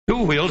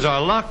two wheels are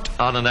locked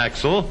on an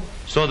axle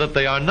so that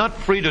they are not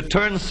free to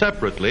turn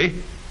separately.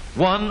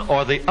 One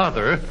or the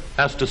other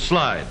has to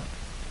slide.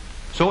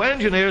 So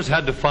engineers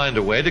had to find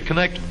a way to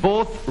connect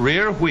both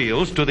rear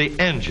wheels to the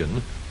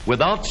engine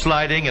without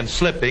sliding and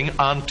slipping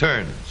on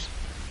turns.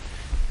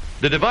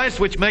 The device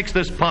which makes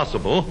this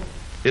possible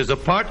is a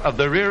part of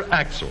the rear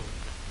axle.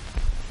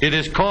 It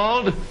is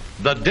called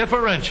the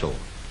differential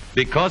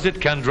because it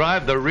can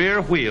drive the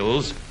rear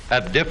wheels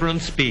at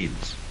different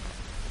speeds.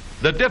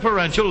 The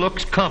differential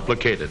looks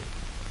complicated,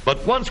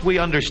 but once we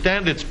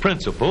understand its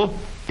principle,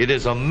 it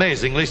is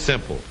amazingly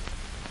simple.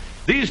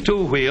 These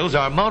two wheels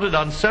are mounted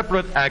on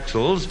separate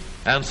axles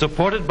and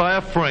supported by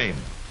a frame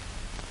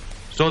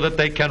so that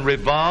they can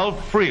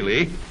revolve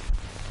freely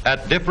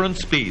at different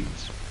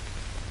speeds.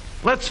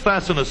 Let's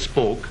fasten a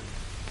spoke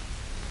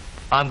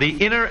on the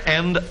inner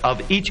end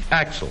of each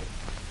axle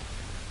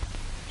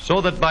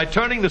so that by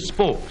turning the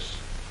spokes,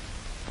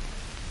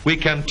 we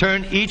can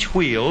turn each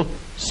wheel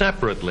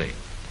separately.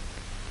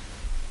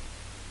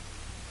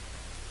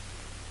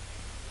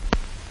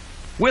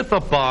 With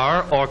a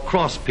bar or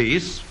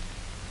crosspiece,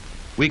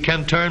 we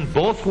can turn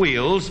both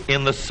wheels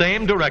in the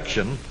same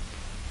direction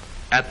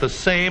at the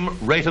same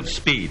rate of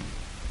speed.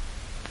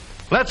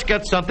 Let's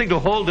get something to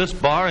hold this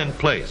bar in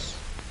place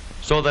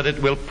so that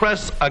it will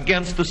press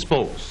against the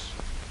spokes.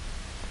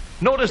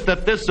 Notice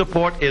that this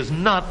support is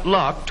not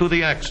locked to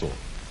the axle.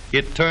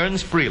 It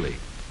turns freely.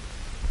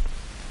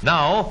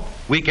 Now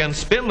we can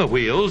spin the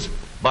wheels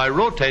by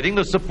rotating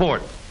the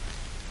support.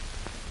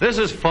 This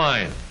is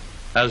fine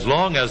as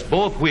long as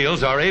both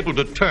wheels are able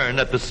to turn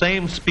at the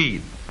same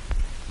speed.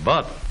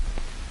 But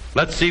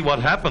let's see what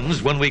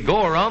happens when we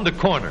go around the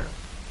corner.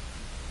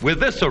 With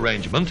this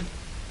arrangement,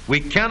 we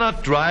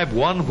cannot drive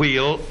one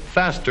wheel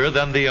faster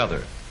than the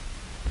other.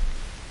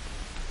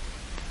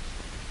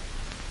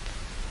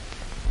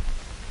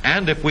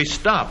 And if we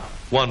stop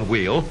one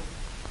wheel,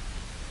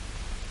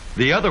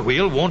 the other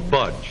wheel won't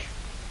budge.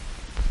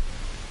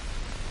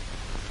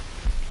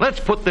 Let's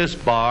put this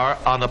bar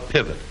on a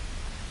pivot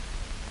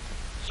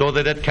so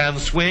that it can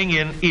swing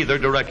in either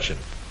direction.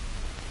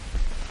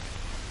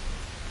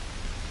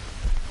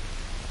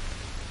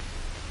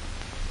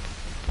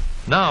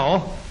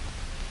 Now,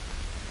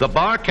 the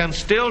bar can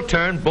still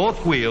turn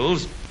both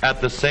wheels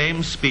at the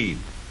same speed.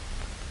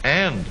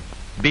 And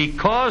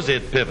because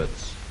it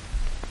pivots,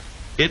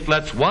 it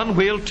lets one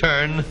wheel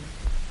turn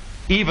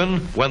even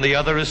when the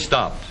other is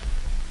stopped.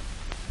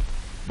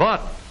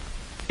 But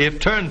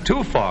if turned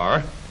too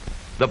far,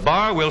 the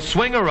bar will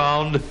swing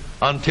around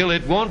until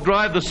it won't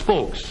drive the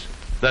spokes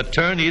that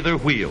turn either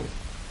wheel.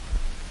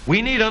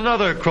 We need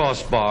another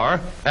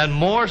crossbar and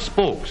more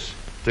spokes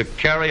to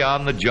carry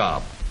on the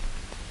job.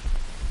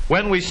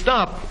 When we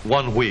stop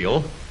one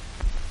wheel,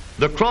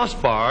 the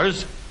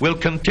crossbars will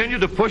continue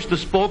to push the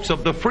spokes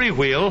of the free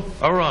wheel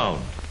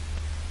around.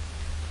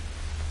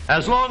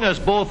 As long as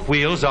both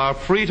wheels are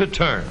free to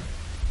turn,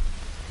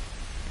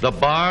 the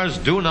bars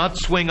do not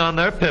swing on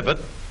their pivot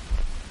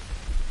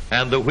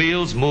and the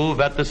wheels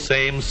move at the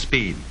same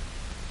speed.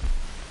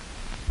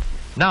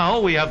 Now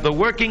we have the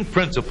working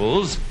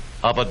principles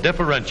of a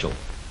differential.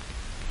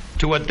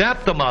 To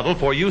adapt the model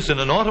for use in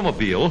an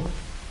automobile,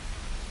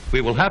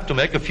 we will have to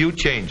make a few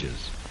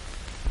changes.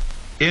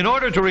 In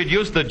order to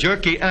reduce the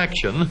jerky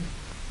action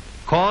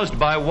caused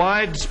by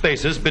wide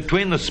spaces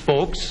between the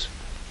spokes,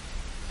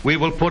 we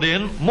will put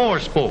in more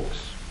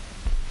spokes.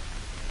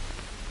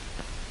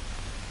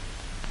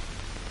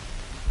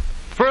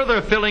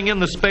 Further filling in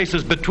the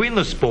spaces between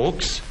the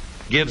spokes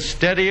gives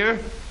steadier,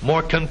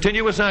 more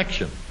continuous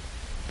action,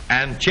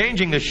 and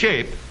changing the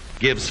shape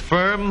gives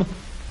firm,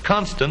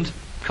 constant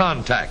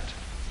contact.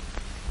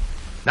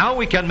 Now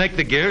we can make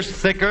the gears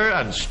thicker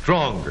and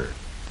stronger,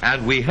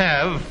 and we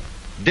have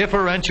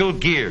differential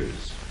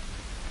gears.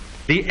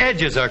 The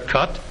edges are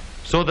cut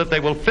so that they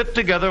will fit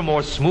together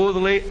more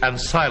smoothly and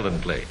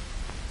silently,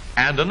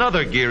 and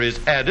another gear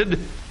is added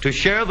to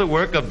share the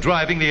work of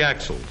driving the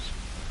axles.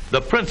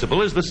 The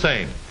principle is the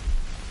same.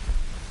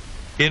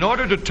 In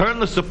order to turn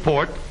the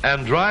support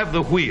and drive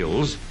the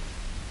wheels,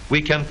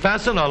 we can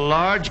fasten a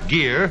large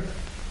gear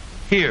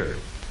here,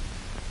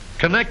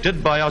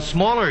 connected by a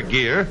smaller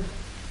gear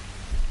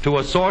to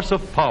a source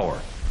of power.